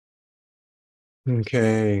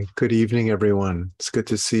Okay, good evening, everyone. It's good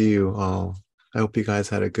to see you all. I hope you guys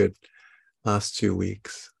had a good last 2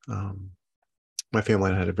 weeks. My family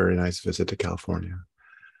and I had a very nice visit to California.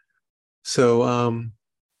 So,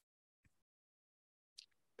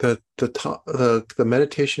 the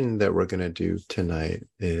meditation that we're going to do tonight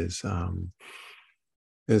is a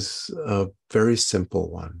very simple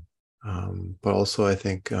one, but also I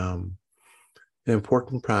think an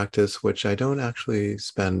important practice which I don't actually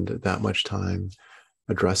spend that much time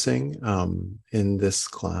addressing in this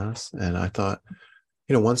class. And I thought,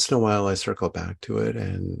 once in a while I circle back to it,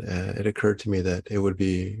 and it occurred to me that it would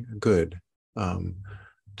be good um,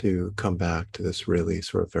 to come back to this really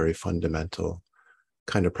sort of very fundamental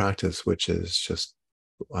kind of practice, which is just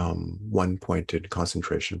one pointed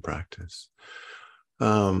concentration practice.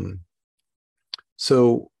 Um,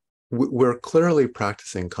 so we're clearly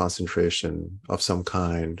practicing concentration of some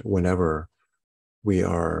kind whenever we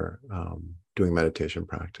are doing meditation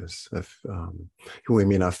practice. If we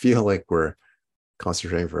may not feel like we're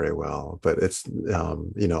concentrating very well, but it's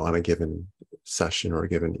on a given session or a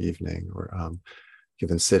given evening or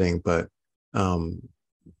given sitting. But um,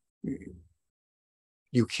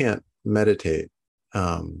 you can't meditate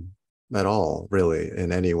at all, really,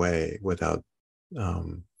 in any way without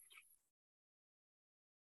um,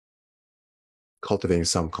 cultivating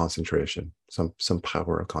some concentration, some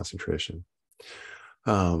power of concentration.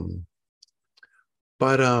 Um,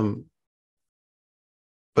 but um,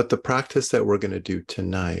 but the practice that we're going to do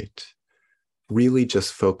tonight really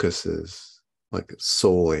just focuses like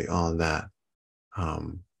solely on that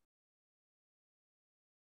um,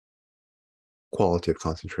 quality of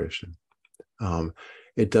concentration.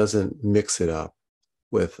 It doesn't mix it up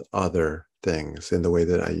with other things in the way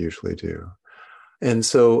that I usually do. And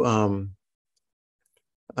so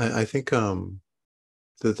I think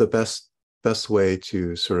the best way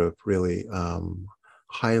to sort of really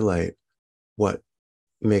highlight what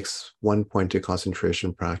makes one pointed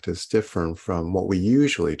concentration practice different from what we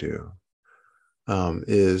usually do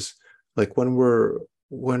is like when we're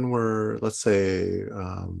let's say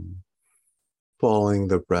following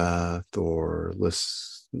the breath or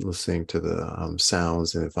listening to the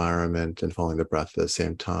sounds and environment and following the breath at the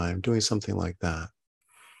same time, doing something like that.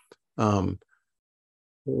 Um,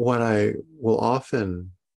 what I will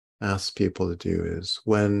often ask people to do is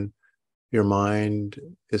when your mind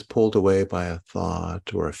is pulled away by a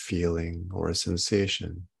thought or a feeling or a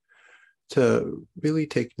sensation, to really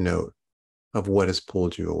take note of what has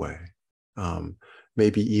pulled you away. Um,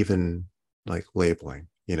 Maybe even like labeling,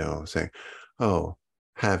 saying, oh,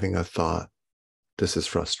 having a thought, this is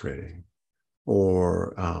frustrating.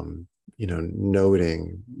 Or,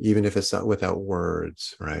 noting, even if it's not without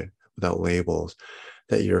words, right? Without labels,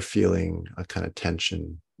 that you're feeling a kind of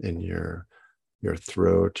tension in your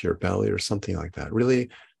throat, your belly, or something like that. Really,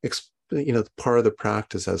 part of the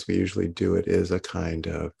practice as we usually do it is a kind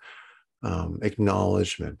of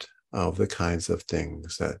acknowledgement of the kinds of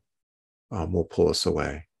things that will pull us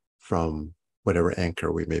away from whatever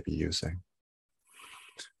anchor we may be using.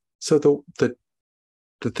 So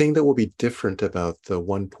the thing that will be different about the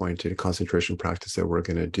one pointed concentration practice that we're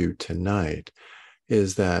going to do tonight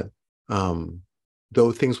is that um,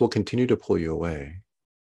 though things will continue to pull you away,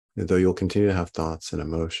 though you'll continue to have thoughts and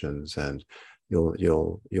emotions, and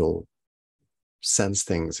you'll sense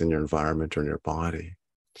things in your environment or in your body,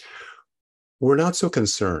 we're not so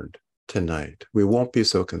concerned tonight. We won't be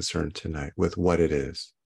so concerned tonight with what it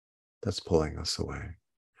is that's pulling us away.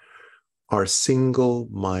 Our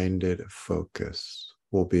single-minded focus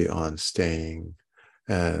will be on staying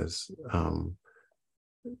as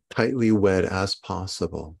tightly wed as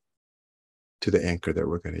possible to the anchor that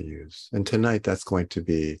we're going to use. And tonight, that's going to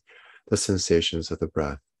be the sensations of the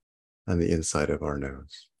breath on the inside of our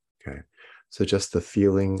nose. Okay. So just the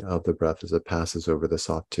feeling of the breath as it passes over the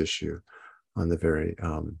soft tissue on the very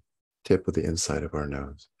tip of the inside of our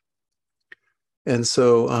nose. And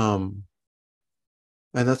so,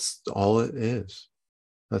 and that's all it is.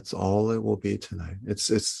 That's all it will be tonight. It's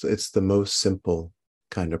the most simple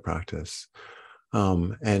kind of practice,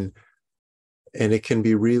 and it can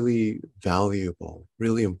be really valuable,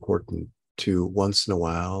 really important to once in a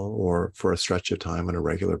while or for a stretch of time on a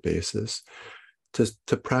regular basis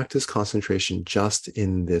to practice concentration just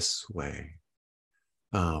in this way,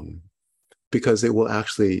 because it will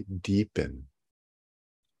actually deepen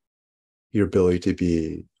your ability to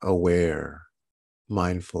be aware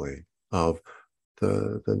mindfully of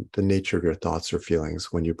the nature of your thoughts or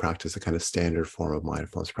feelings when you practice the kind of standard form of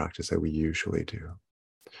mindfulness practice that we usually do.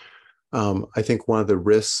 I think one of the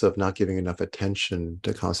risks of not giving enough attention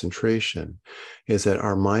to concentration is that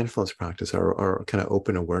our mindfulness practice, our kind of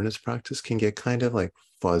open awareness practice can get kind of like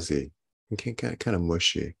fuzzy and can get kind of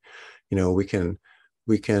mushy. We can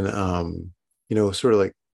sort of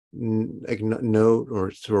like note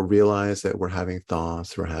or sort of realize that we're having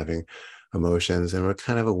thoughts, we're having emotions, and we're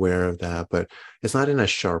kind of aware of that, but it's not in a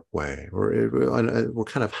sharp way. We're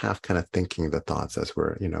kind of half kind of thinking the thoughts as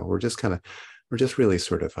we're just really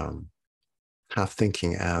sort of half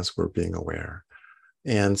thinking as we're being aware.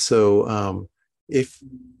 And so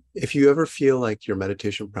if you ever feel like your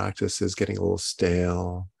meditation practice is getting a little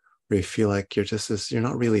stale, or you feel like you're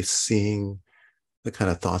not really seeing the kind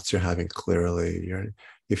of thoughts you're having clearly,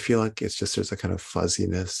 you feel like there's a kind of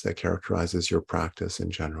fuzziness that characterizes your practice in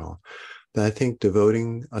general, then I think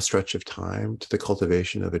devoting a stretch of time to the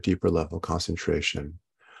cultivation of a deeper level of concentration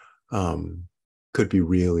could be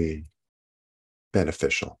really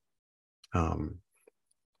beneficial. And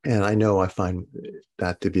I know I find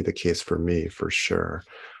that to be the case for me, for sure.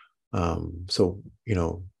 So,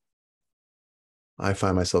 I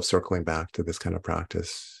find myself circling back to this kind of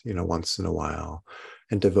practice, once in a while,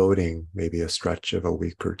 and devoting maybe a stretch of a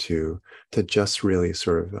week or two to just really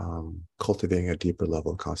sort of cultivating a deeper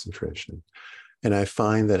level of concentration. And I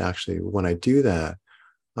find that actually when I do that,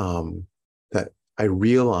 that I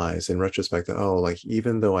realize in retrospect that, oh, like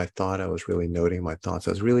even though I thought I was really noting my thoughts,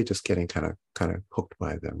 I was really just getting kind of hooked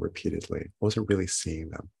by them repeatedly. I wasn't really seeing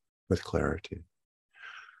them with clarity.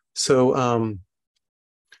 So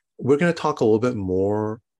we're going to talk a little bit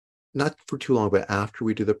more, not for too long, but after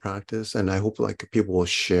we do the practice. And I hope like people will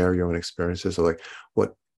share your own experiences of like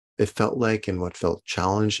what it felt like and what felt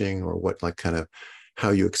challenging, or what like kind of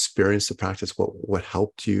how you experienced the practice, what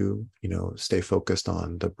helped you, stay focused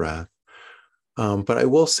on the breath. But I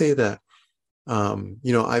will say that, another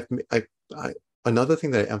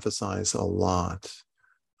thing that I emphasize a lot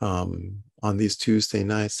on these Tuesday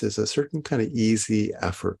nights is a certain kind of easy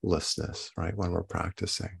effortlessness, right? When we're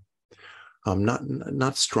practicing,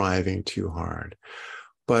 not striving too hard,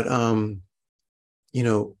 but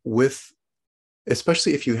with,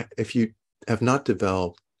 especially if you have not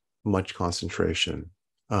developed much concentration,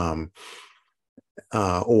 or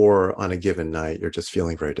on a given night you're just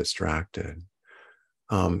feeling very distracted.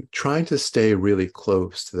 Trying to stay really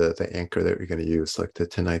close to the anchor that you're going to use, like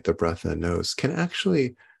tonight, the breath in the nose, can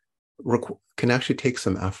actually take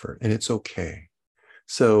some effort, and it's okay.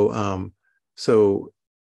 So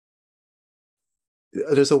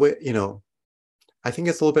there's a way, I think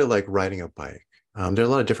it's a little bit like riding a bike. There are a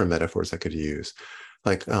lot of different metaphors I could use.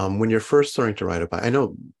 Like when you're first learning to ride a bike, I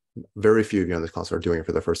know very few of you on this class are doing it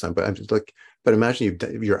for the first time, but I'm just like, but imagine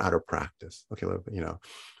you're out of practice. Okay,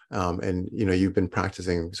 and you've been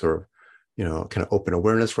practicing sort of, kind of open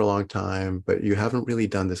awareness for a long time, but you haven't really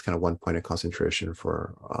done this kind of one point of concentration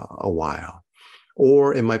for a while,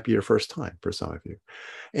 or it might be your first time for some of you.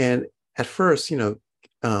 And at first,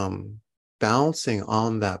 balancing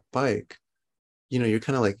on that bike, you're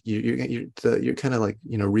kind of like you're kind of like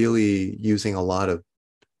really using a lot of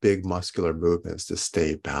big muscular movements to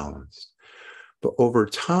stay balanced. But over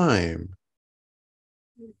time,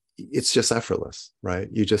 it's just effortless, right?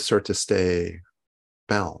 You just start to stay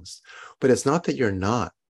balanced. But it's not that you're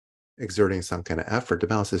not exerting some kind of effort to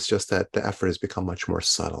balance. It's just that the effort has become much more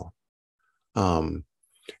subtle. And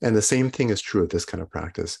the same thing is true of this kind of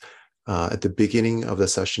practice. At the beginning of the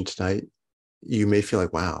session tonight, you may feel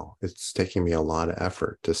like, wow, it's taking me a lot of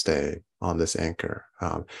effort to stay on this anchor.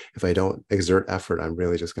 If I don't exert effort, I'm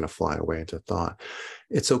really just going to fly away into thought.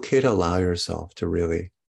 It's okay to allow yourself to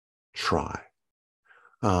really try.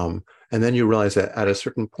 And then you realize that at a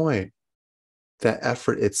certain point, that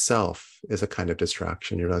effort itself is a kind of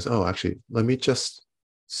distraction. You realize, oh, actually, let me just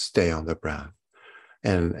stay on the breath,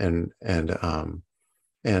 and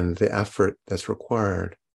the effort that's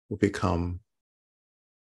required will become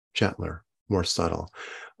gentler, more subtle.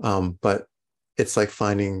 But it's like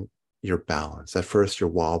finding your balance. At first, you're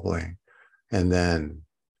wobbling, and then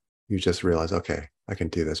you just realize, okay, I can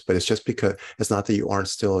do this. But it's just because it's not that you aren't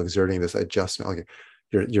still exerting this adjustment. Okay,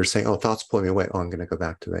 you're saying, oh, thoughts pulling me away. Oh, I'm going to go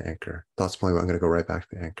back to the anchor. Thoughts pulling me away. I'm going to go right back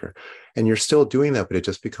to the anchor. And you're still doing that, but it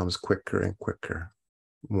just becomes quicker and quicker,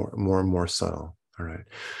 more and more subtle. All right.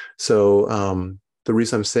 So the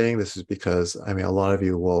reason I'm saying this is because, I mean, a lot of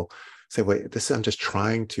you will say, wait, I'm just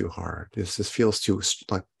trying too hard. This feels too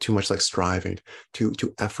much like striving, too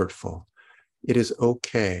effortful. It is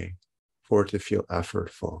okay for it to feel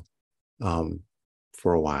effortful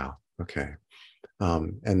for a while. Okay.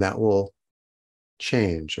 And that will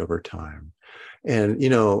change over time. And,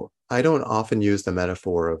 I don't often use the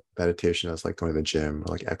metaphor of meditation as like going to the gym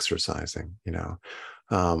or like exercising,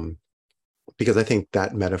 because I think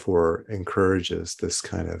that metaphor encourages this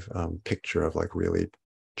kind of picture of like really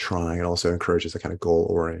trying, and also encourages a kind of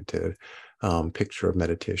goal-oriented picture of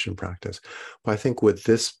meditation practice. But I think with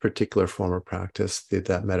this particular form of practice,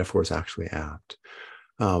 that metaphor is actually apt.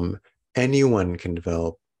 Um, Anyone can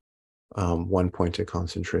develop one-pointed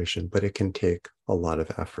concentration, but it can take a lot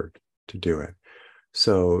of effort to do it.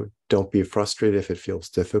 So don't be frustrated if it feels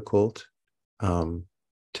difficult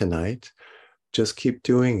tonight. Just keep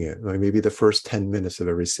doing it. Like maybe the first 10 minutes of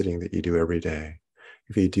every sitting that you do every day.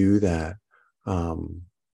 If you do that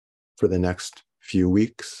for the next few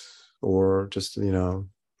weeks, or just,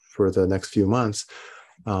 for the next few months,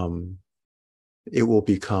 it will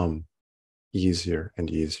become easier and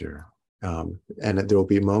easier. And there will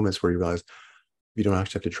be moments where you realize you don't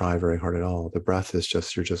actually have to try very hard at all. The breath is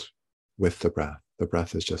just, you're just with the breath. The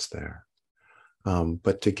breath is just there.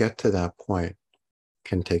 But to get to that point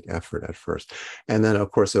can take effort at first. And then, of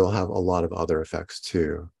course, it'll have a lot of other effects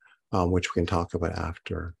too, which we can talk about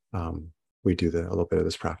after we do a little bit of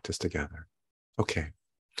this practice together. Okay.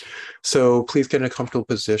 So please get in a comfortable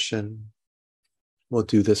position. We'll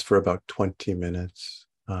do this for about 20 minutes.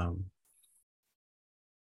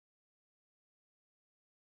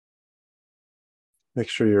 Make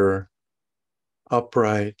sure you're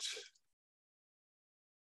upright,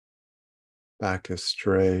 back is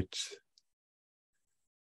straight.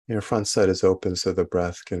 Your front side is open so the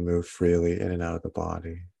breath can move freely in and out of the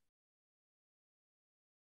body.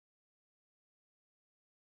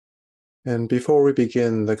 And before we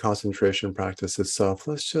begin the concentration practice itself,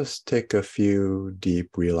 let's just take a few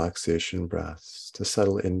deep relaxation breaths to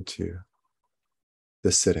settle into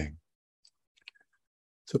the sitting.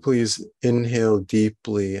 So please inhale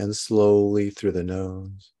deeply and slowly through the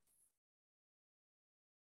nose.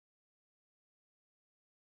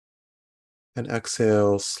 And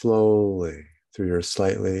exhale slowly through your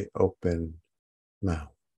slightly open mouth.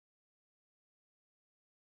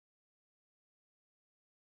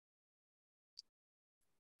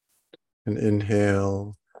 And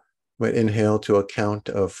inhale. Might inhale to a count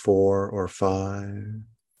of 4 or 5.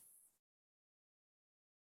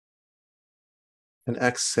 And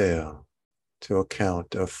exhale to a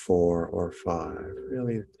count of 4 or 5.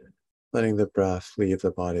 Really letting the breath leave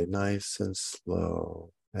the body nice and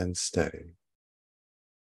slow and steady.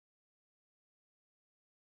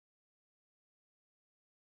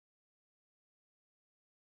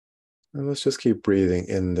 And let's just keep breathing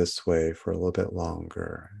in this way for a little bit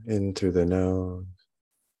longer. In through the nose.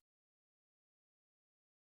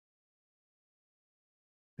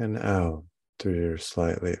 And out through your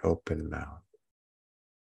slightly open mouth.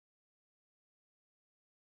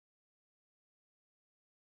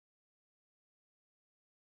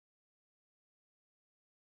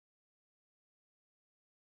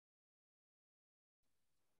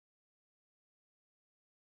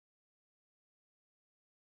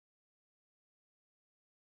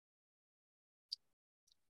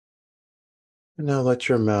 And now let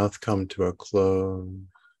your mouth come to a close.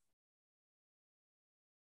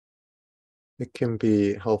 It can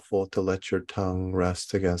be helpful to let your tongue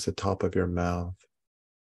rest against the top of your mouth.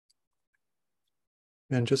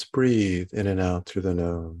 And just breathe in and out through the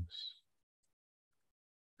nose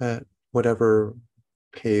at whatever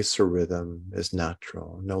pace or rhythm is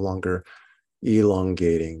natural, no longer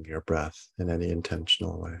elongating your breath in any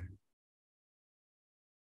intentional way.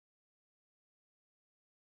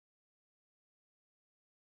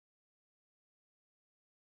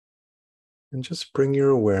 And just bring your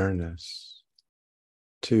awareness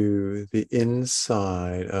to the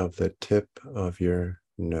inside of the tip of your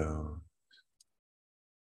nose.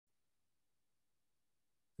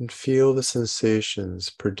 And feel the sensations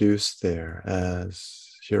produced there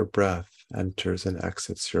as your breath enters and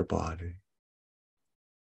exits your body.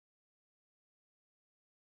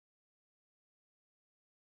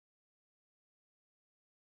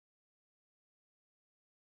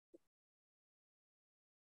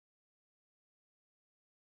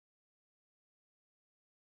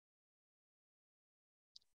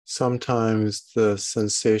 Sometimes the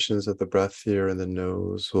sensations of the breath here in the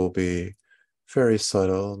nose will be very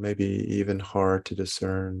subtle, maybe even hard to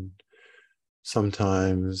discern.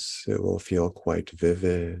 Sometimes it will feel quite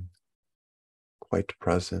vivid, quite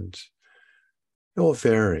present. It will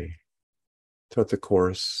vary throughout the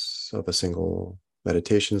course of a single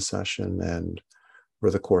meditation session and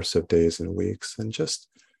over the course of days and weeks. And just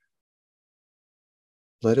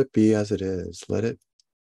let it be as it is. Let it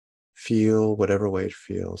feel whatever way it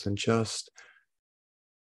feels, and just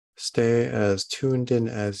stay as tuned in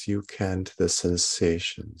as you can to the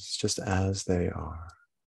sensations, just as they are.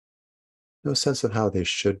 No sense of how they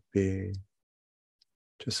should be,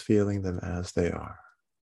 just feeling them as they are.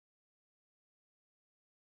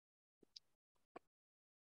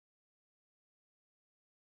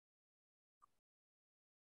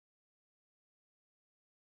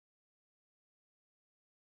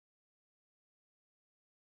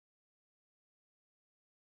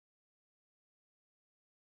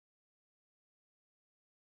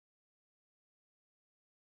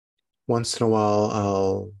 Once in a while,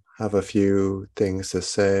 I'll have a few things to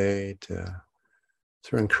say to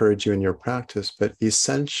encourage you in your practice, but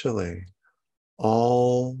essentially,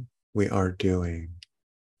 all we are doing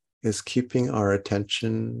is keeping our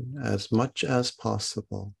attention as much as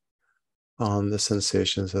possible on the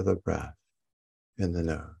sensations of the breath in the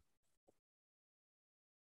nose.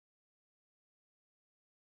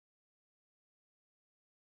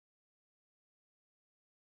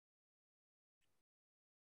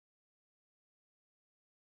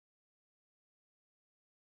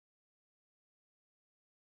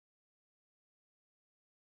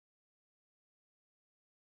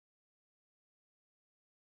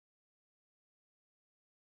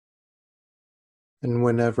 And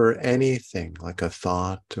whenever anything like a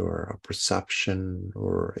thought or a perception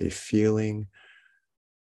or a feeling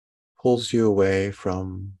pulls you away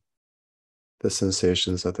from the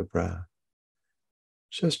sensations of the breath,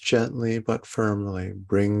 just gently but firmly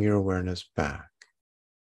bring your awareness back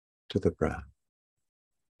to the breath.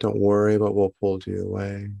 Don't worry about what pulled you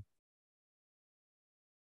away.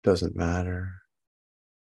 Doesn't matter.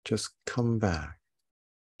 Just come back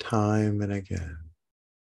time and again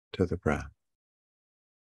to the breath.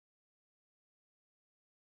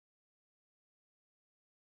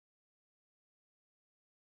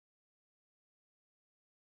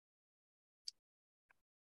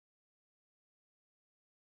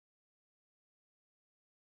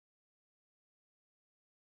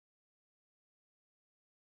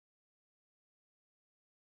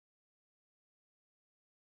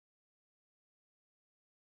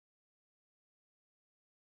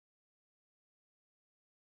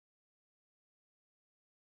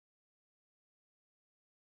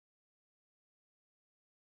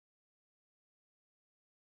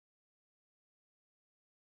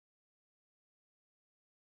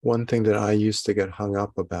 One thing that I used to get hung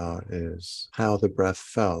up about is how the breath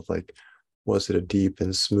felt. Like, was it a deep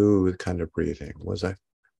and smooth kind of breathing? Was I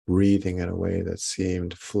breathing in a way that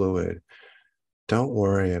seemed fluid? Don't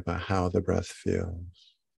worry about how the breath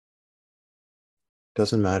feels.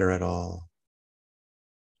 Doesn't matter at all.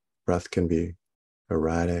 Breath can be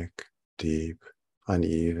erratic, deep,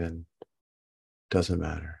 uneven. Doesn't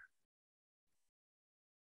matter.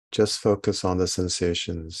 Just focus on the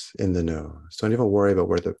sensations in the nose. Don't even worry about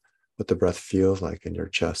what the breath feels like in your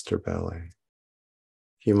chest or belly.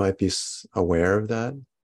 You might be aware of that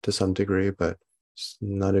to some degree, but it's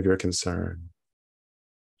none of your concern.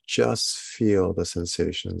 Just feel the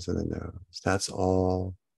sensations in the nose. That's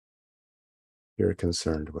all you're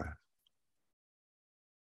concerned with.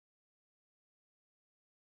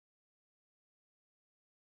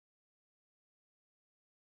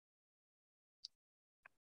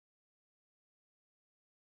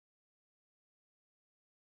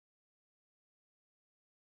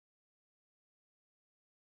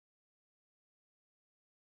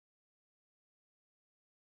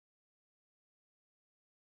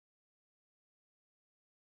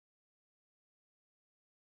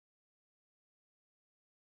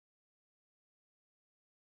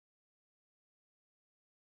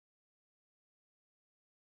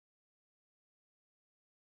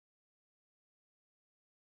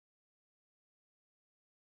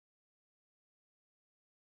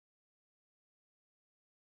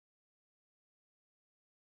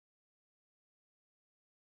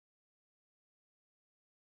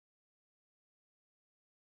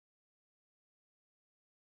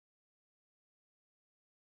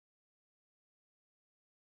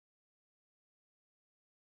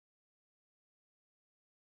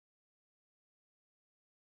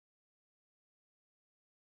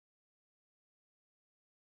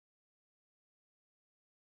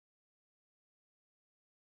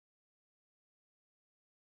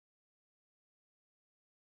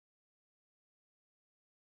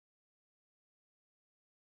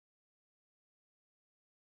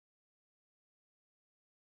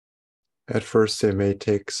 At first, it may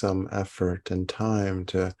take some effort and time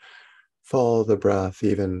to follow the breath,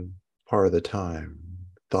 even part of the time.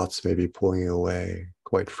 Thoughts may be pulling you away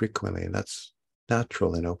quite frequently, and that's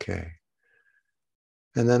natural and okay.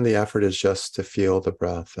 And then the effort is just to feel the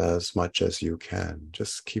breath as much as you can.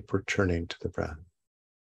 Just keep returning to the breath.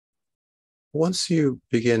 Once you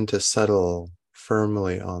begin to settle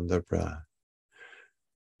firmly on the breath,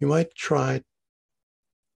 you might try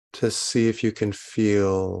to see if you can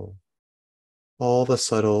feel all the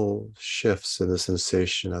subtle shifts in the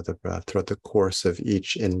sensation of the breath throughout the course of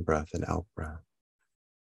each in-breath and out-breath.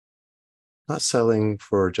 Not settling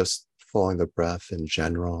for just following the breath in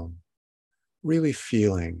general, really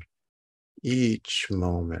feeling each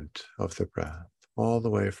moment of the breath, all the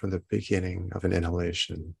way from the beginning of an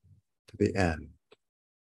inhalation to the end.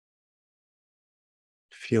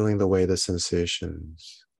 Feeling the way the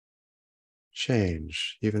sensations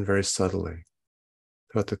change, even very subtly,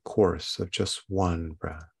 throughout the course of just one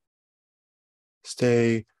breath.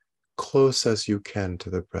 Stay close as you can to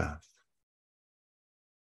the breath,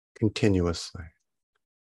 continuously.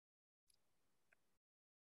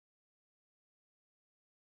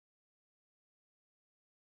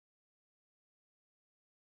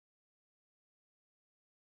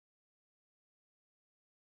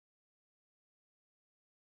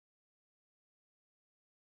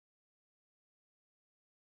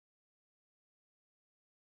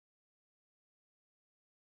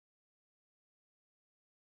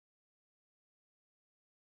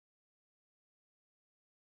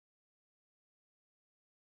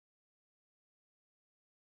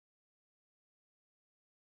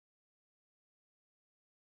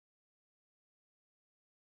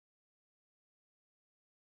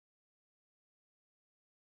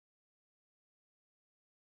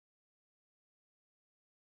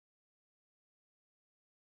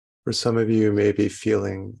 For some of you, you may be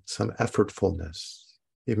feeling some effortfulness.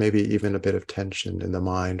 You may be even a bit of tension in the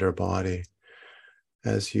mind or body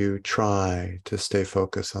as you try to stay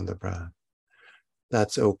focused on the breath.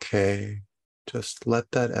 That's okay. Just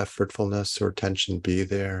let that effortfulness or tension be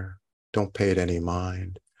there. Don't pay it any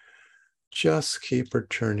mind. Just keep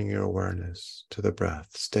returning your awareness to the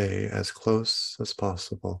breath. Stay as close as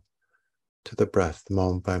possible to the breath,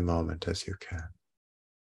 moment by moment, as you can.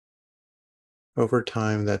 Over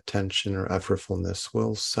time, that tension or effortfulness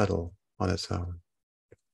will settle on its own.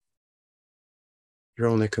 Your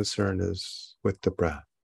only concern is with the breath,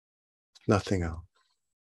 nothing else.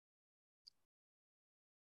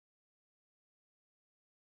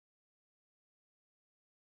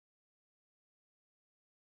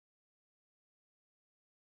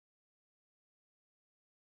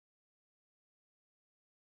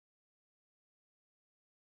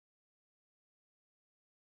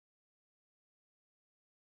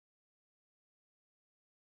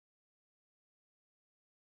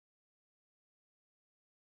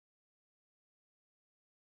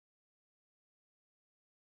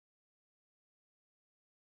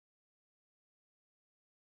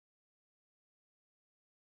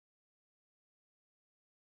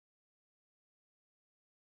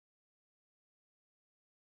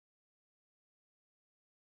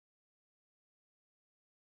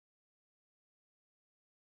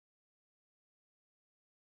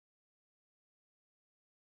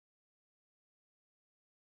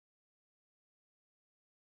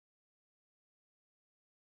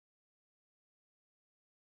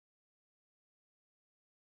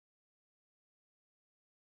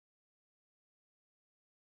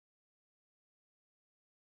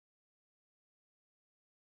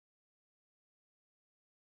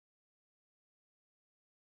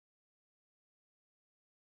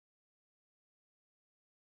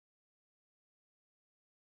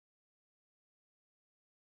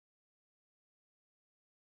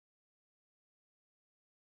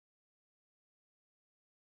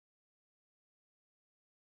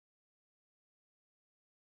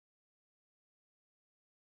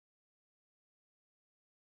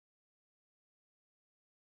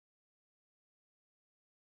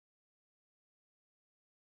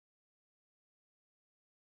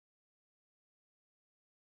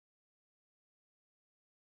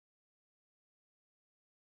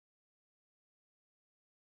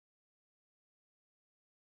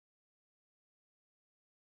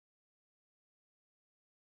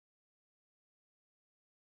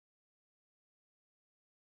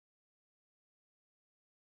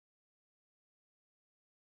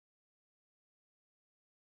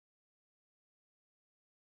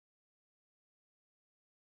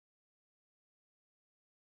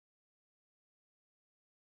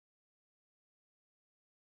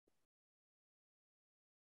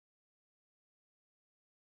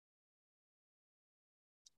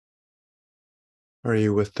 Are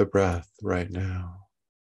you with the breath right now?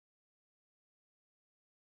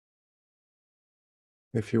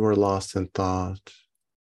 If you are lost in thought,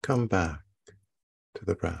 come back to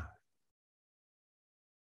the breath.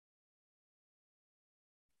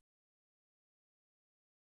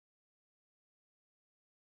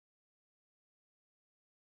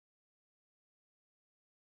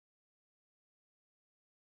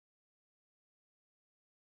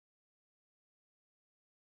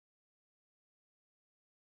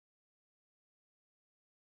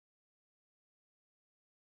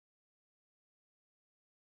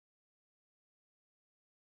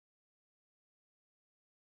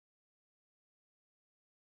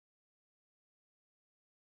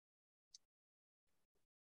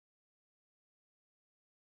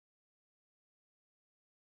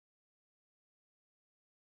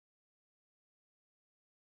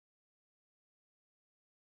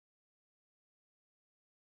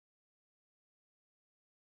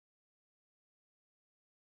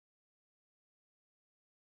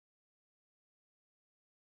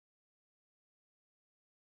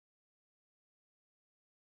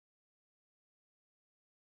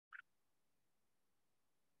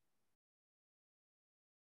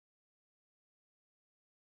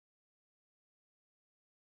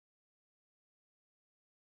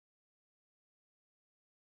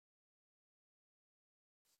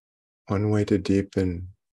 One way to deepen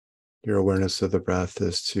your awareness of the breath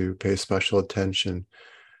is to pay special attention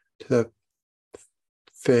to that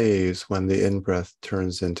phase when the in-breath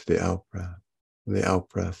turns into the out-breath, and the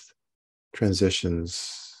out-breath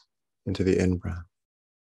transitions into the in-breath.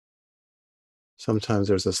 Sometimes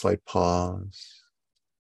there's a slight pause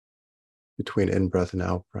between in-breath and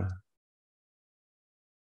out-breath.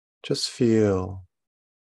 Just feel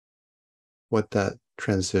what that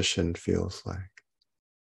transition feels like.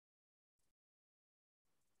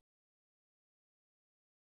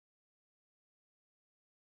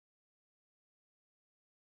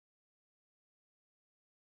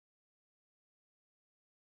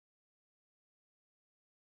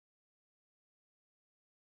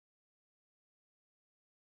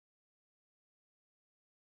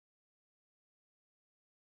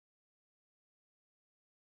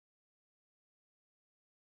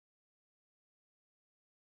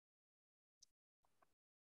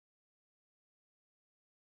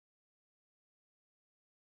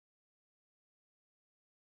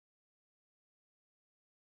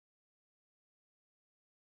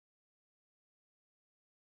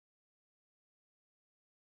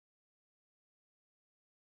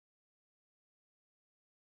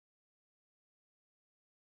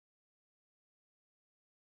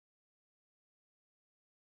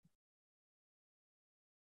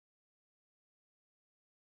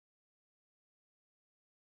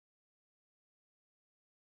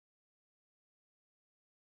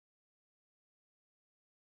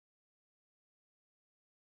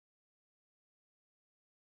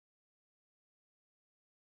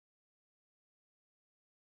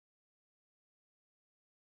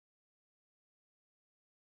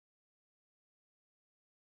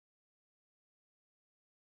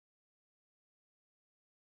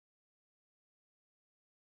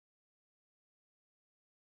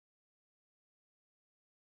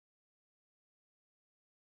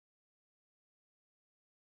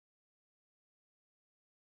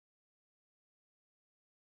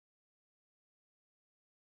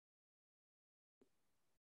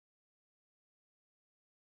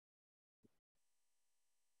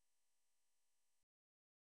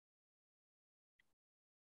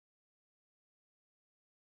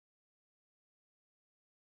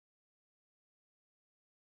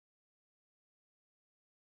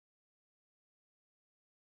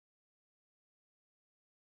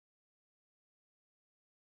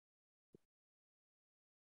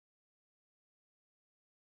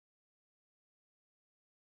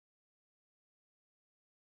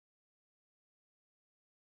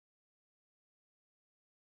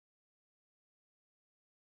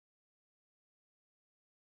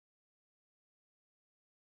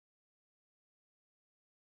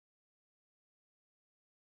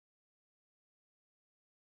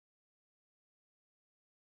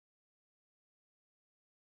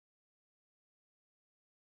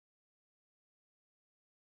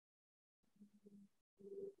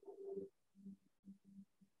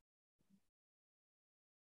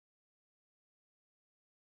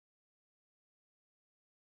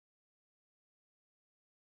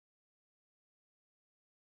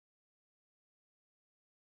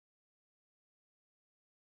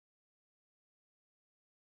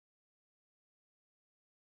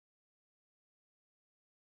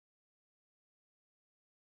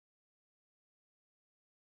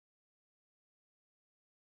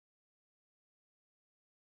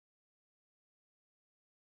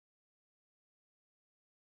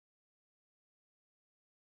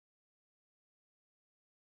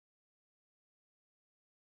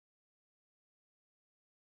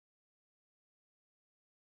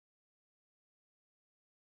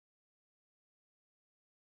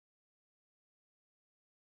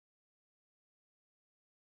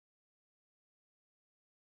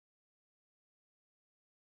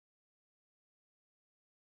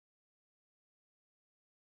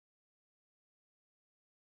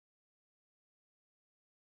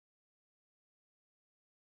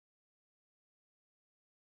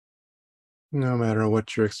 No matter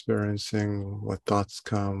what you're experiencing, what thoughts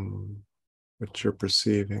come, what you're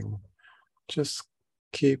perceiving, just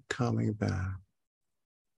keep coming back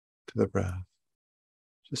to the breath.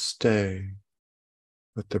 Just stay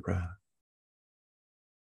with the breath.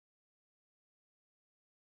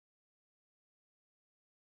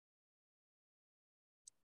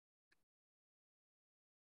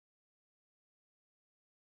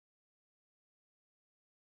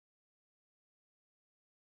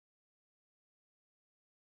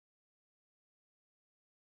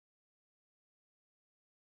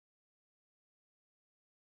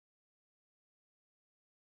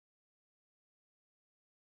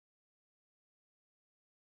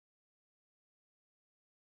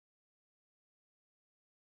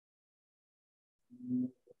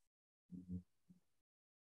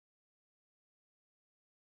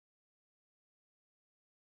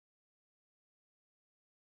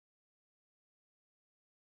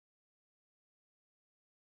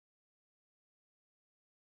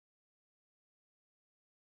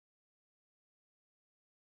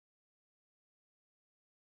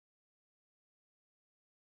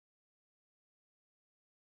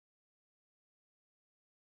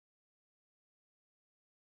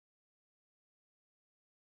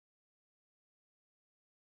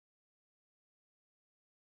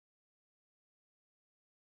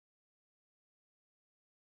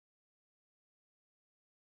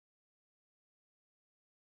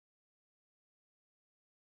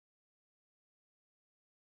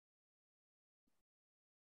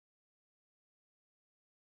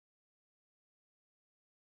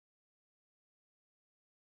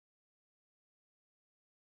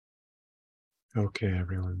 Okay,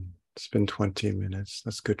 everyone. It's been 20 minutes.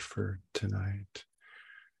 That's good for tonight.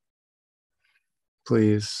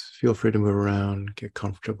 Please feel free to move around, get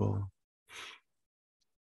comfortable.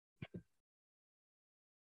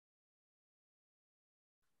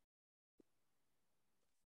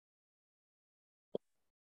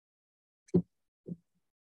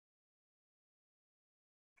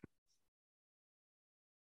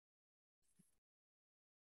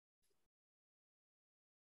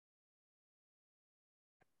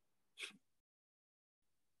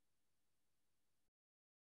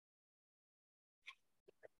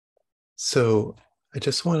 So I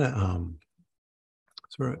just want to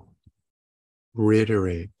sort of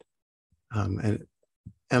reiterate and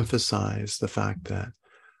emphasize the fact that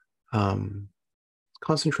um,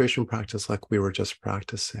 concentration practice, like we were just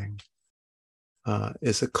practicing,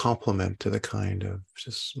 is a complement to the kind of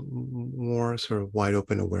just more sort of wide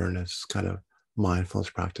open awareness kind of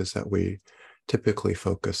mindfulness practice that we typically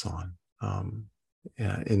focus on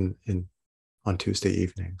in on Tuesday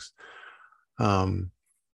evenings. Um,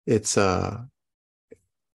 it's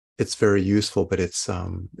it's very useful, but it's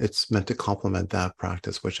meant to complement that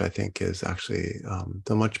practice, which I think is actually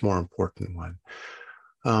the much more important one.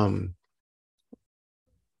 Um,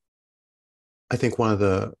 I think one of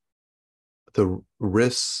the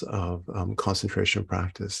risks of concentration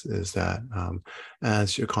practice is that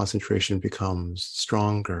as your concentration becomes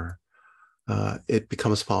stronger, it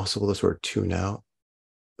becomes possible to sort of tune out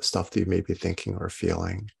stuff that you may be thinking or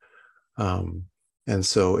feeling. Um, and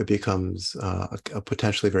so it becomes a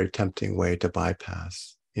potentially very tempting way to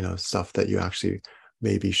bypass, stuff that you actually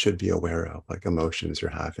maybe should be aware of, like emotions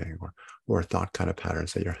you're having or thought kind of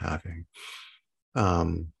patterns that you're having.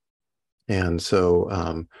 Um, and so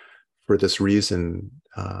for this reason,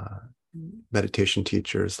 meditation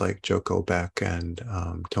teachers like Joko Beck and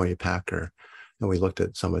Tony Packer, and we looked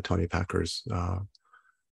at some of Tony Packer's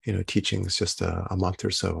teachings just a month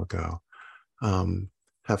or so ago,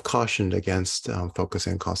 have cautioned against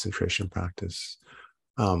focusing on concentration practice.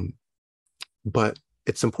 But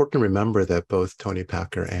it's important to remember that both Tony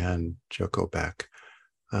Packer and Joko Beck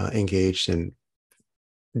engaged in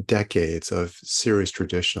decades of serious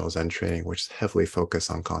traditional Zen training, which heavily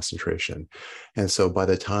focus on concentration. And so by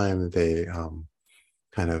the time they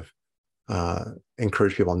kind of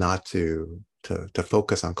encourage people not to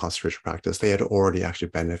focus on concentration practice, they had already actually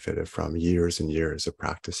benefited from years and years of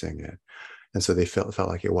practicing it. And so they felt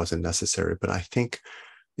like it wasn't necessary. But I think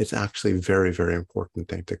it's actually a very, very important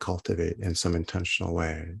thing to cultivate in some intentional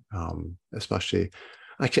way, especially,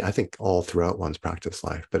 actually, I think all throughout one's practice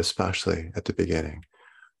life, but especially at the beginning.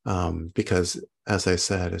 Because as I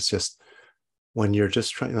said, it's just when you're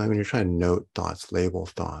trying to note thoughts, label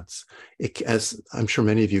thoughts, as I'm sure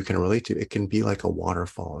many of you can relate to, it can be like a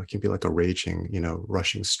waterfall. It can be like a raging,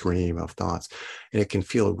 rushing stream of thoughts. And it can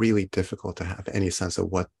feel really difficult to have any sense of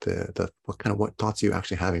what what thoughts you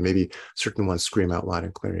actually having. Maybe certain ones scream out loud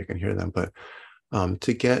and clear, you can hear them, but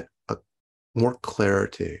to get more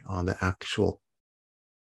clarity on the actual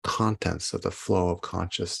contents of the flow of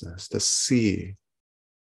consciousness, to see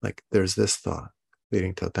like there's this thought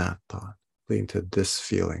leading to that thought, leading to this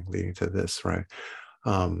feeling, leading to this, right?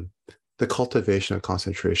 The cultivation of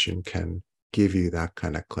concentration can give you that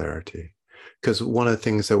kind of clarity. Because one of the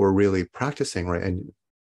things that we're really practicing, right, and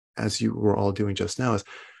as you were all doing just now, is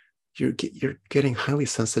you're getting highly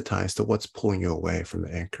sensitized to what's pulling you away from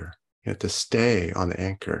the anchor. To stay on the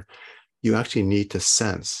anchor, you actually need to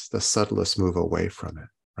sense the subtlest move away from it,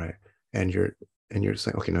 right? And you're just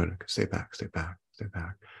like, okay, no, stay back, stay back, stay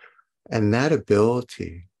back. And that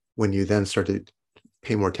ability, when you then start to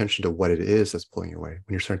pay more attention to what it is that's pulling you away,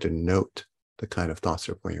 when you're starting to note the kind of thoughts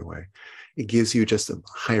that are pulling you away, it gives you just a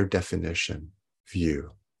higher definition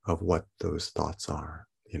view of what those thoughts are,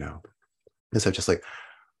 instead of just like,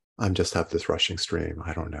 I'm just have this rushing stream.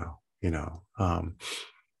 I don't know, you know. And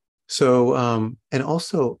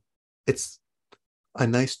also it's a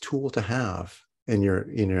nice tool to have in your,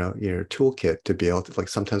 you know, your toolkit to be able to, like,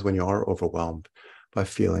 sometimes when you are overwhelmed by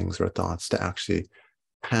feelings or thoughts, to actually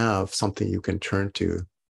have something you can turn to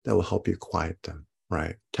that will help you quiet them,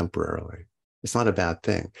 right? Temporarily. It's not a bad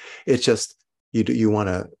thing. It's just you want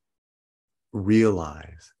to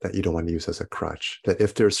realize that you don't want to use as a crutch, that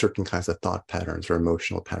if there's certain kinds of thought patterns or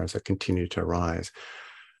emotional patterns that continue to arise,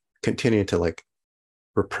 continue to like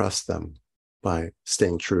repress them by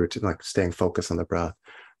staying true to, like, staying focused on the breath,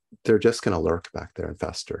 they're just going to lurk back there and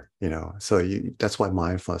fester, you know. So that's why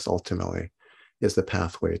mindfulness ultimately is the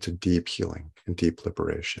pathway to deep healing and deep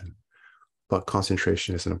liberation. But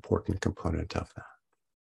concentration is an important component of that.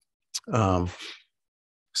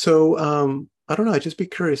 I don't know. I'd just be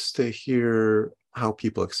curious to hear how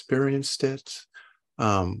people experienced it,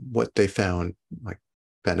 what they found like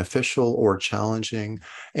beneficial or challenging.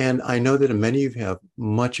 And I know that many of you have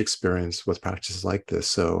much experience with practices like this.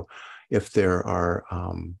 So if there are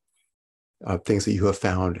things that you have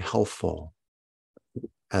found helpful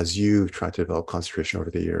as you've tried to develop concentration over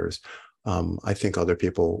the years, I think other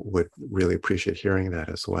people would really appreciate hearing that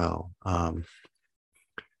as well.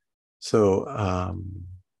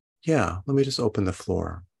 Yeah, let me just open the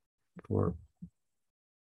floor for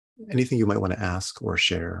anything you might want to ask or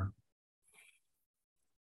share.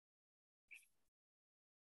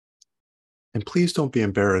 And please don't be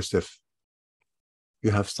embarrassed if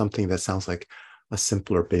you have something that sounds like a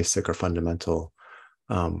simpler, basic, or fundamental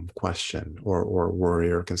question or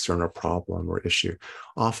worry or concern or problem or issue.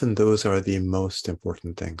 Often those are the most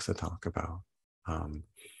important things to talk about.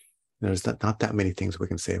 There's not that many things we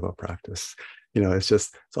can say about practice. You know,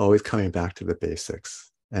 it's always coming back to the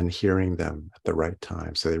basics and hearing them at the right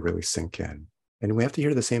time so they really sink in. And we have to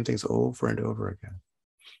hear the same things over and over again.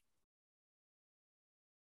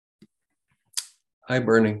 Hi,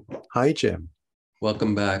 Bernie. Hi, Jim.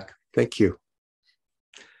 Welcome back. Thank you.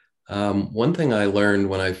 One thing I learned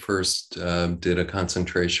when I first did a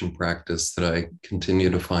concentration practice that I continue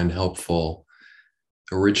to find helpful.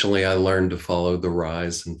 Originally, I learned to follow the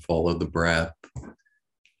rise and follow the breath.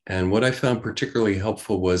 And what I found particularly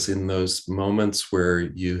helpful was in those moments where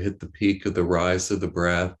you hit the peak of the rise of the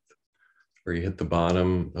breath, or you hit the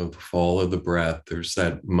bottom of the fall of the breath, there's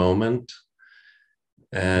that moment.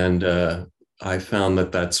 And I found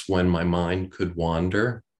that that's when my mind could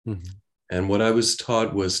wander. Mm-hmm. And what I was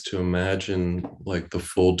taught was to imagine like the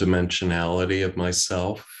full dimensionality of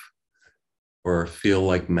myself, or feel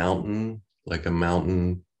like a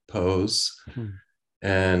mountain pose. Mm-hmm.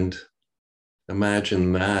 And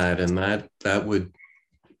imagine that, and that would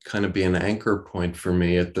kind of be an anchor point for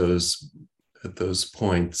me at those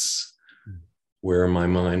points where my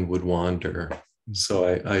mind would wander. Mm-hmm.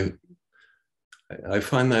 So I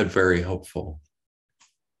find that very helpful.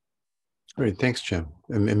 Great, thanks, Jim.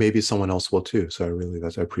 And maybe someone else will too. So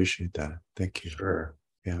I appreciate that. Thank you. Sure.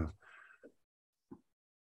 Yeah.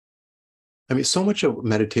 I mean, so much of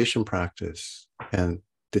meditation practice and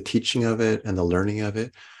the teaching of it and the learning of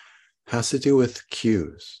it has to do with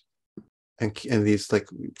cues and these, like,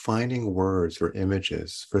 finding words or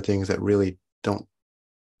images for things that really don't,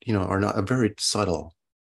 you know, are not very subtle.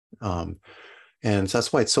 And so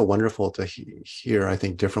that's why it's so wonderful to hear, I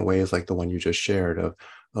think, different ways like the one you just shared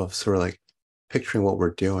of sort of like picturing what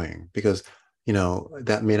we're doing, because, you know,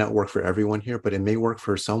 that may not work for everyone here, but it may work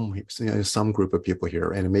for some group of people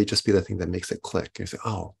here. And it may just be the thing that makes it click. And you say,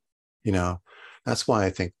 oh, you know, that's why I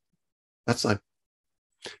think that's like,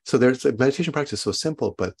 so there's a meditation practice is so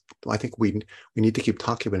simple, but I think we need to keep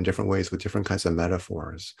talking about it in different ways with different kinds of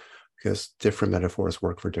metaphors, because different metaphors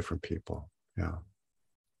work for different people. Yeah.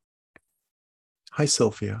 Hi,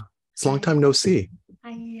 Sylvia. It's a long time no see.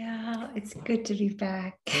 It's good to be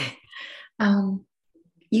back.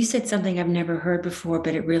 You said something I've never heard before,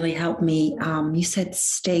 but it really helped me. You said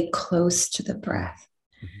stay close to the breath.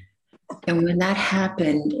 Mm-hmm. And when that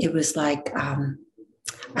happened, it was like I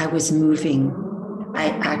was moving. I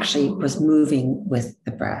actually was moving with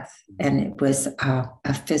the breath. And it was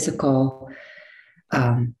a physical,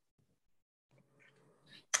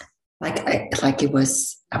 like it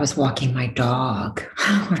was, I was walking my dog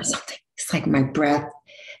or something. It's like my breath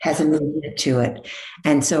has a movement to it.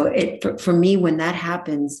 And so for me, when that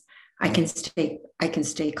happens, I can stay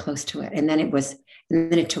close to it. And then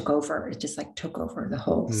it took over. It just like took over the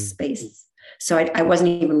whole space. So I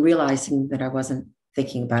wasn't even realizing that I wasn't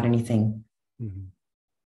thinking about anything. Mm-hmm.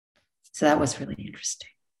 So that was really interesting.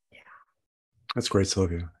 Yeah. That's great,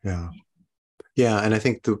 Sylvia. Yeah. Yeah. And I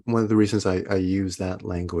think one of the reasons I use that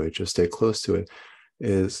language of stay close to it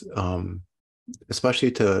is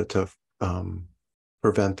especially to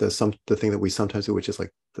prevent the thing that we sometimes do, which is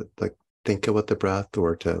like think about the breath,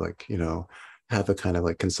 or to like, have a kind of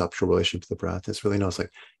like conceptual relationship to the breath. It's really no,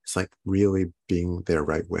 it's like really being there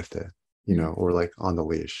right with it, or like on the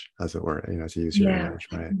leash, as it were, to use your Yeah. image,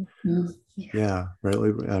 right? Yeah. Yeah,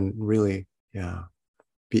 really, and really, yeah,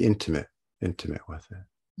 be intimate with it.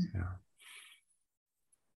 Yeah.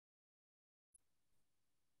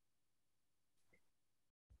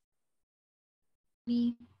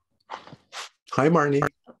 Me. Hi, Marnie.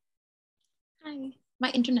 Hi. My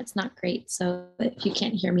internet's not great, so if you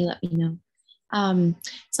can't hear me, let me know.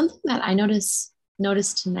 Something that I noticed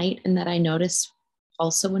tonight, and that I notice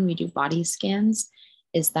also when we do body scans,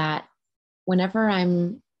 is that whenever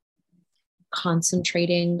I'm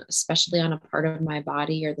concentrating, especially on a part of my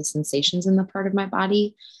body or the sensations in the part of my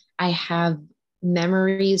body, I have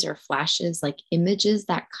memories or flashes, like images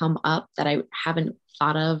that come up that I haven't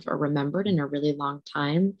thought of or remembered in a really long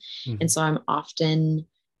time. Mm-hmm. And so I'm often,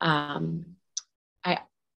 I,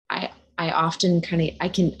 I often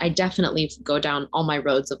I definitely go down all my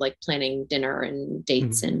roads of like planning dinner and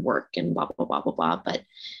dates and work and blah, blah, blah, blah, blah.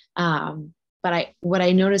 But what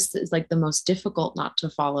I noticed is like the most difficult not to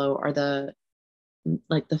follow are the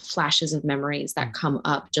flashes of memories that come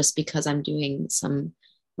up just because I'm doing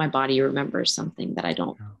my body remembers something that I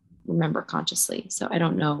don't remember consciously. So I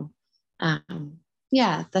don't know.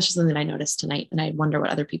 Yeah, that's just something that I noticed tonight. And I wonder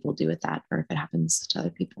what other people do with that, or if it happens to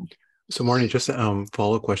other people. So Marnie, just a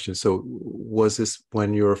follow question. So was this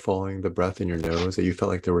when you were following the breath in your nose that you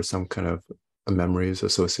felt like there were some kind of memories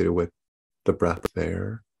associated with the breath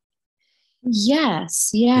there?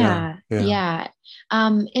 Yes. Yeah.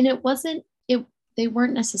 And they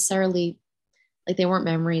weren't necessarily like, they weren't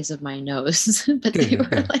memories of my nose, but they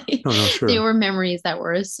were like, they were memories that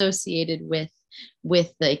were associated with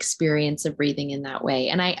the experience of breathing in that way.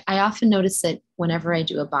 And I often notice that whenever I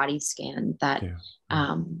do a body scan that,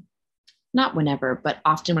 not whenever, but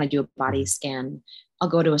often when I do a body scan, I'll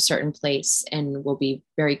go to a certain place and will be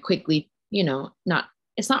very quickly,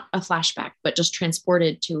 it's not a flashback, but just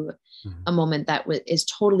transported to a moment that is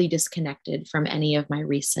totally disconnected from any of my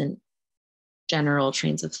recent general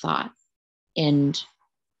trains of thought, and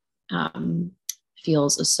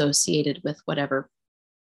feels associated with whatever.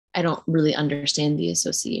 I don't really understand the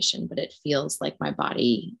association, but it feels like my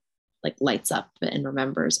body like lights up and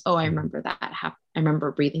remembers, oh, I remember that. I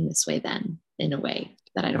remember breathing this way then, in a way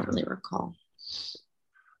that I don't really recall.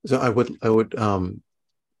 So I would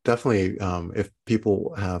definitely, if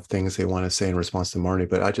people have things they want to say in response to Marnie,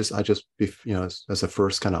 but I just as a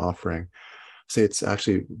first kind of offering, say it's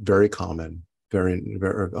actually very common, very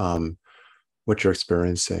what you're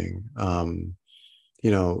experiencing.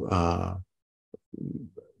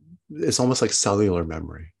 It's almost like cellular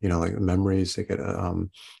memory, like memories that get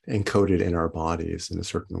encoded in our bodies in a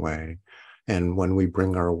certain way. And when we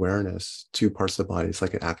bring our awareness to parts of the body, it's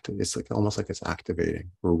like it's like almost like it's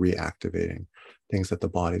activating or reactivating things that the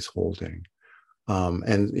body's holding.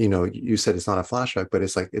 And you said it's not a flashback, but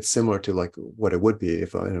it's similar to like what it would be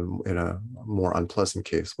if in a more unpleasant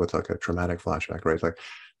case with like a traumatic flashback, right? Like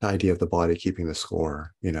the idea of the body keeping the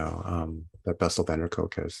score, that Bessel van der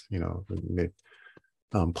Kolk has, made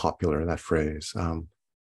popular, that phrase.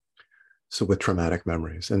 So with traumatic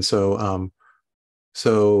memories, and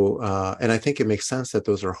and I think it makes sense that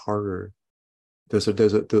those are harder.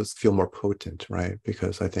 Those feel more potent, right?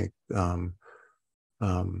 Because I think they're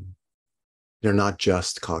not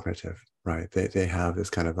just cognitive, right? They have this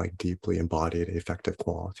kind of like deeply embodied affective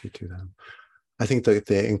quality to them. I think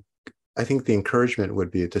the encouragement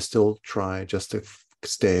would be to still try just to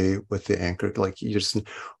stay with the anchor,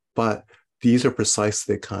 but these are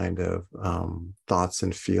precisely the kind of thoughts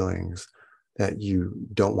and feelings that you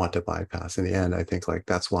don't want to bypass. In the end, I think like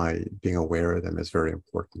that's why being aware of them is very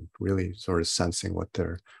important. Really, sort of sensing what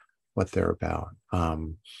they're about.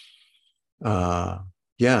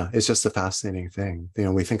 Yeah, it's just a fascinating thing.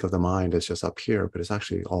 We think of the mind as just up here, but it's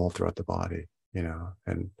actually all throughout the body.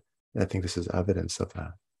 And I think this is evidence of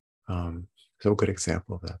that. So a good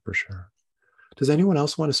example of that for sure. Does anyone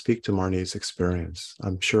else want to speak to Marnie's experience?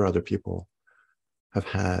 I'm sure other people have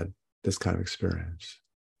had this kind of experience.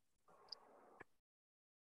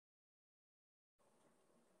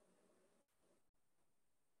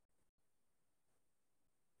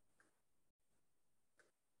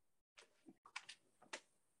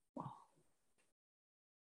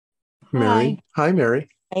 Mary. Hi, Mary.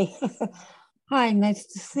 Hey. Hi, nice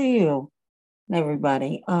to see you,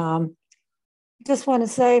 everybody. Just want to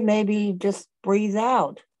say maybe just breathe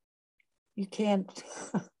out. You can't,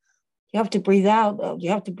 you have to breathe out. You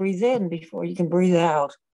have to breathe in before you can breathe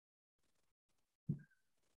out.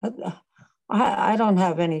 I don't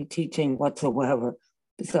have any teaching whatsoever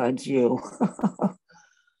besides you.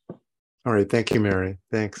 All right. Thank you, Mary.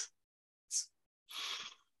 Thanks.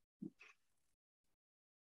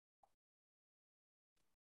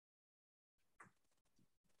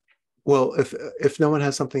 Well, if no one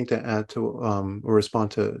has something to add to or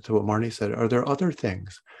respond to what Marnie said, are there other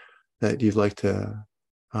things that you'd like to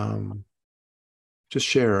just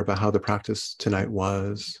share about how the practice tonight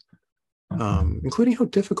was, including how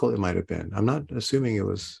difficult it might have been? I'm not assuming it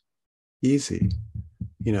was easy,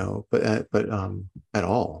 but at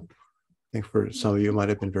all. I think for some of you, it might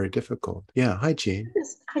have been very difficult. Yeah. Hi, Jean.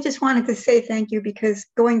 I just wanted to say thank you, because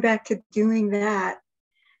going back to doing that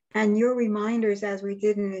and your reminders as we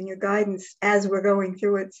did it, and your guidance as we're going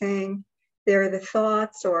through it, saying there are the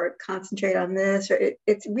thoughts or concentrate on this, or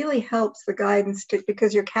it really helps the guidance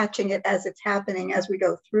because you're catching it as it's happening as we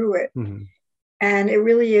go through it. Mm-hmm. And it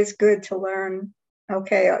really is good to learn,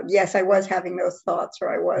 okay, yes, I was having those thoughts, or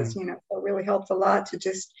I was, so it really helps a lot to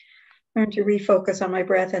just learn to refocus on my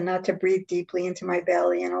breath and not to breathe deeply into my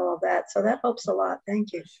belly and all of that. So that helps a lot.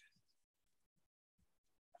 Thank you. It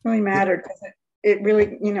really mattered because it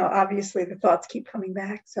really, obviously the thoughts keep coming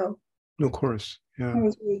back. So of course. Yeah. That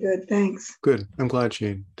was really good. Thanks. Good. I'm glad,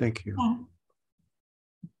 Jean. Thank you. Yeah.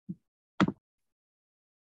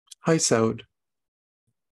 Hi, Saud.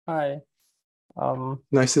 Hi.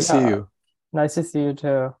 Nice to see you. Nice to see you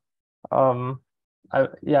too. I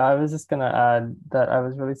was just gonna add that I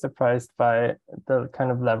was really surprised by the kind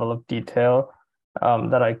of level of detail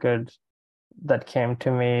that came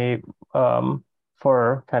to me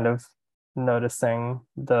for kind of noticing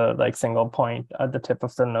the single point at the tip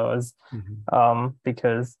of the nose,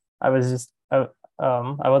 because I wasn't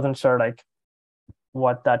sure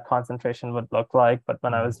what that concentration would look like, but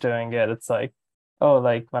when I was doing it, it's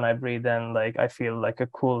when I breathe in, I feel a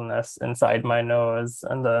coolness inside my nose,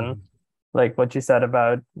 and then what you said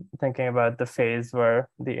about thinking about the phase where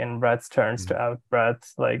the in breath turns to out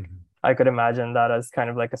breath, I could imagine that as kind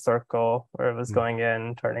of like a circle where it was going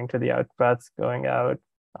in, turning to the out breath, going out.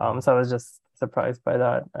 So I was just surprised by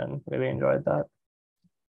that and really enjoyed that.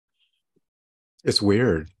 It's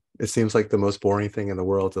weird. It seems like the most boring thing in the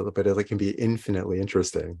world, but it can be infinitely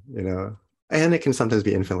interesting, and it can sometimes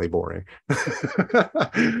be infinitely boring.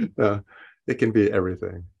 It can be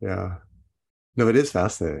everything. Yeah. No, it is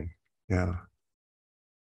fascinating. Yeah.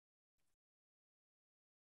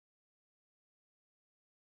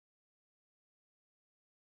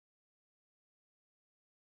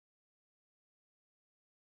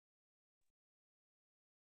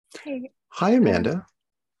 Hey. Hi, Amanda.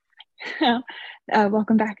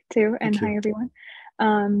 Welcome back too, and hi everyone.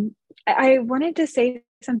 I wanted to say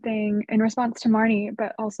something in response to Marnie,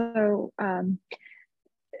 but also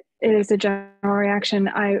it is a general reaction.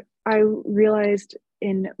 I realized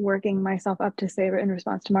in working myself up to say in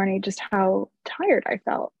response to Marnie just how tired I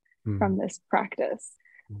felt from this practice.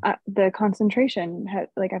 The concentration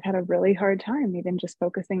I've had a really hard time even just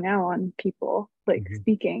focusing now on people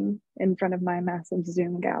speaking in front of my massive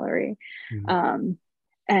Zoom gallery.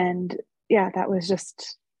 And yeah, that was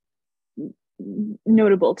just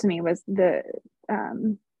notable to me, was the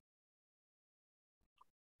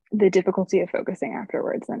difficulty of focusing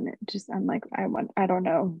afterwards. And it just, I'm like, I don't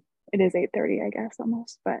know. It is 8:30, I guess,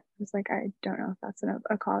 almost, but it's I don't know if that's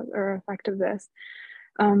a cause or effect of this.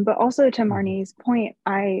 But also to Marnie's point,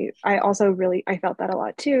 I also really, I felt that a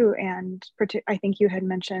lot too. And I think you had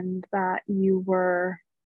mentioned that you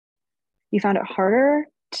found it harder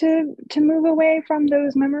to move away from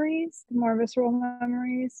those memories, more visceral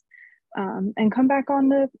memories, and come back on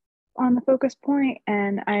the focus point.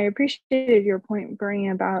 And I appreciated your point, Bernie,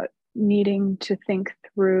 about needing to think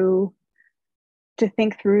through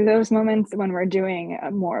those moments when we're doing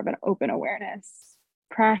more of an open awareness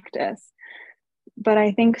practice. But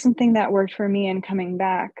I think something that worked for me in coming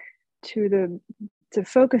back to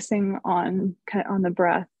focusing on the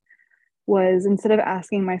breath was, instead of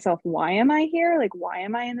asking myself, why am I here? Why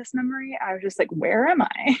am I in this memory? I was just where am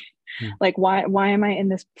I? Why am I in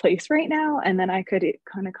this place right now? And then I could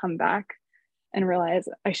kind of come back and realize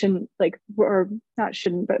I shouldn't, or not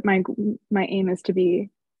shouldn't, but my aim is to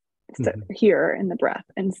be here in the breath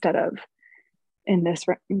instead of in this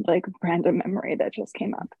random memory that just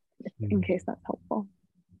came up, in case that's helpful.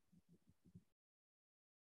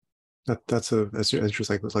 That's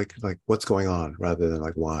interesting. What's going on rather than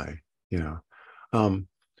why, an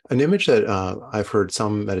image that I've heard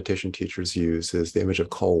some meditation teachers use is the image of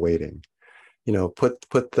call waiting.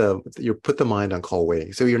 Put the mind on call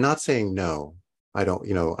waiting. So you're not saying no, I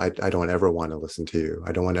don't ever want to listen to you.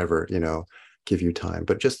 I don't want to ever, give you time,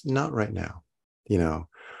 but just not right now,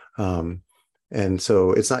 And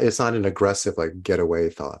so it's not an aggressive like getaway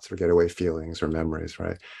thoughts or getaway feelings or memories,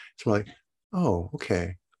 right? It's more like, oh,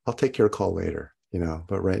 okay, I'll take your call later,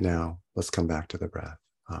 but right now let's come back to the breath.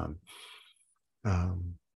 Um,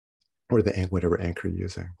 or whatever anchor you're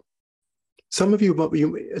using. Some of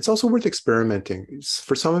you, it's also worth experimenting.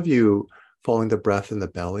 For some of you, following the breath in the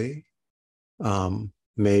belly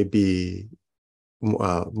may be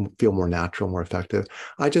feel more natural, more effective.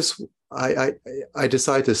 I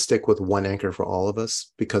decided to stick with one anchor for all of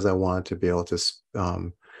us because I wanted to be able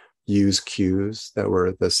to use cues that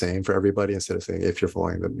were the same for everybody instead of saying if you're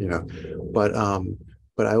following the.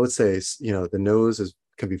 But I would say the nose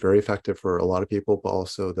can be very effective for a lot of people, but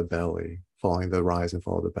also the belly, following the rise and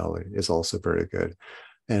follow the belly is also very good.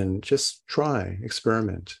 And just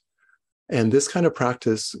experiment. And this kind of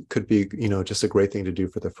practice could be, just a great thing to do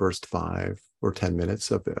for the first 5 or 10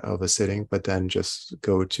 minutes of a sitting, but then just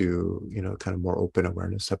go to, kind of more open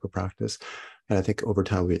awareness type of practice. And I think over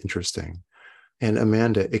time will be interesting. And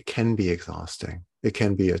Amanda, it can be exhausting. It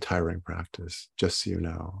can be a tiring practice, just so you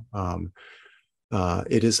know.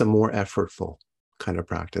 It is a more effortful kind of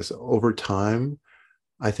practice. Over time,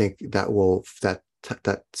 I think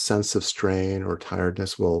that sense of strain or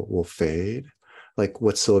tiredness will fade. Like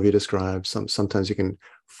what Sylvia described, sometimes you can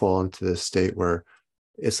fall into this state where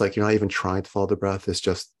it's like you're not even trying to follow the breath. It's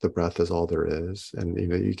just the breath is all there is. And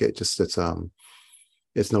you get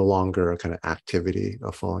it's no longer a kind of activity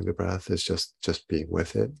of following the breath. It's just being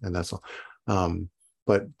with it. And that's all.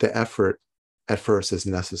 But the effort at first is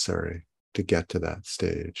necessary to get to that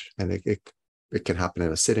stage. And it can happen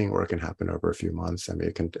in a sitting or it can happen over a few months. I mean,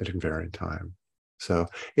 it can vary in time. So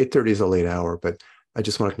 8:30 is a late hour, but I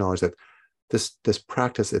just want to acknowledge that this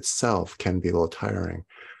practice itself can be a little tiring.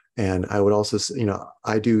 And I would also,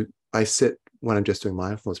 I sit when I'm just doing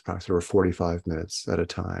mindfulness practice over 45 minutes at a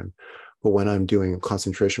time. But when I'm doing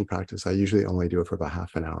concentration practice, I usually only do it for about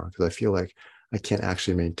half an hour because I feel like I can't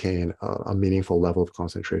actually maintain a meaningful level of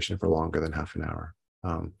concentration for longer than half an hour.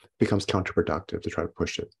 It becomes counterproductive to try to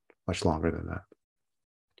push it much longer than that.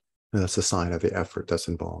 And that's a sign of the effort that's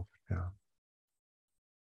involved. Yeah.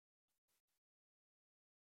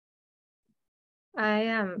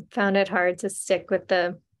 I found it hard to stick with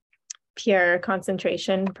the pure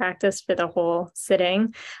concentration practice for the whole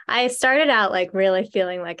sitting. I started out like really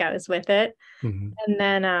feeling like I was with it. Mm-hmm. And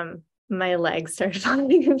then my legs started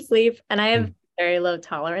falling asleep. And I have very low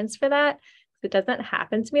tolerance for that. It doesn't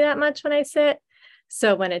happen to me that much when I sit.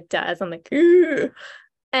 So when it does, I'm like, ooh.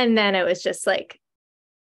 And then it was just like,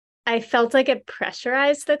 I felt like it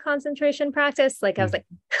pressurized the concentration practice. Like I was like,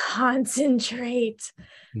 concentrate.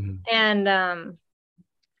 And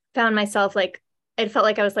found myself like, it felt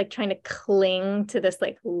like I was like trying to cling to this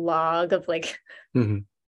like log of like the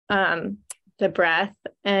breath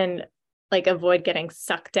and like avoid getting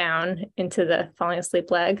sucked down into the falling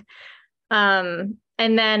asleep leg. And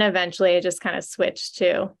then eventually I just kind of switched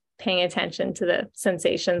to paying attention to the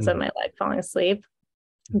sensations of my leg falling asleep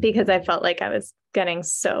because I felt like I was getting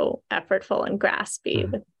so effortful and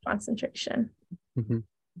graspy with concentration.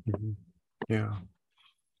 Yeah.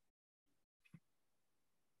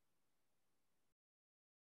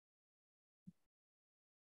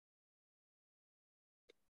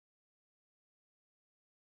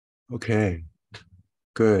 Okay,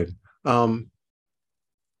 good.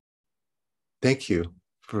 Thank you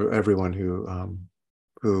for everyone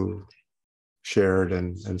who shared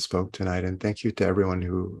and spoke tonight, and thank you to everyone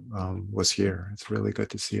who was here. It's really good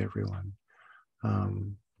to see everyone.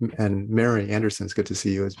 And Mary Anderson, it's good to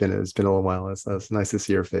see you. It's been a little while. It's nice to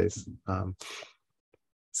see your face.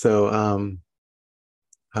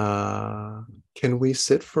 Can we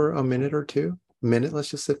sit for a minute or two? Let's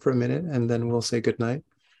just sit for a minute, and then we'll say goodnight.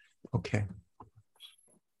 Okay.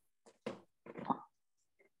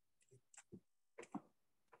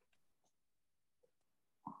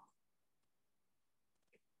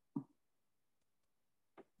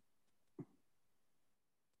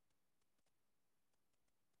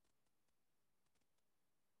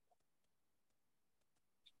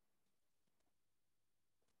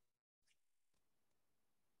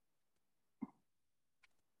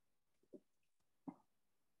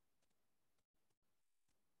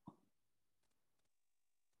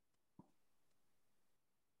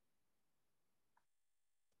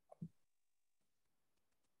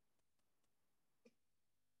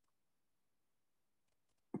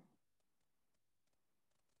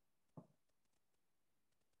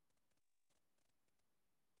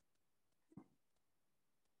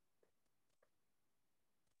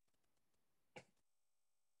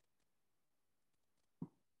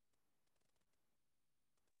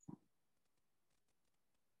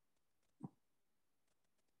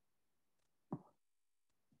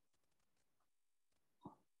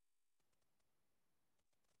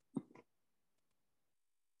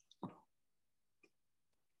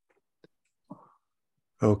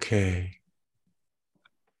 Okay.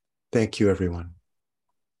 Thank you, everyone.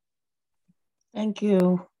 Thank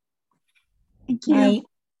you. Thank you. Night.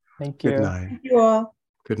 Thank you. Good night. Thank you all.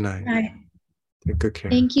 Good night. Night. Take good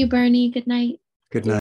care. Thank you, Bernie. Good night. Good night.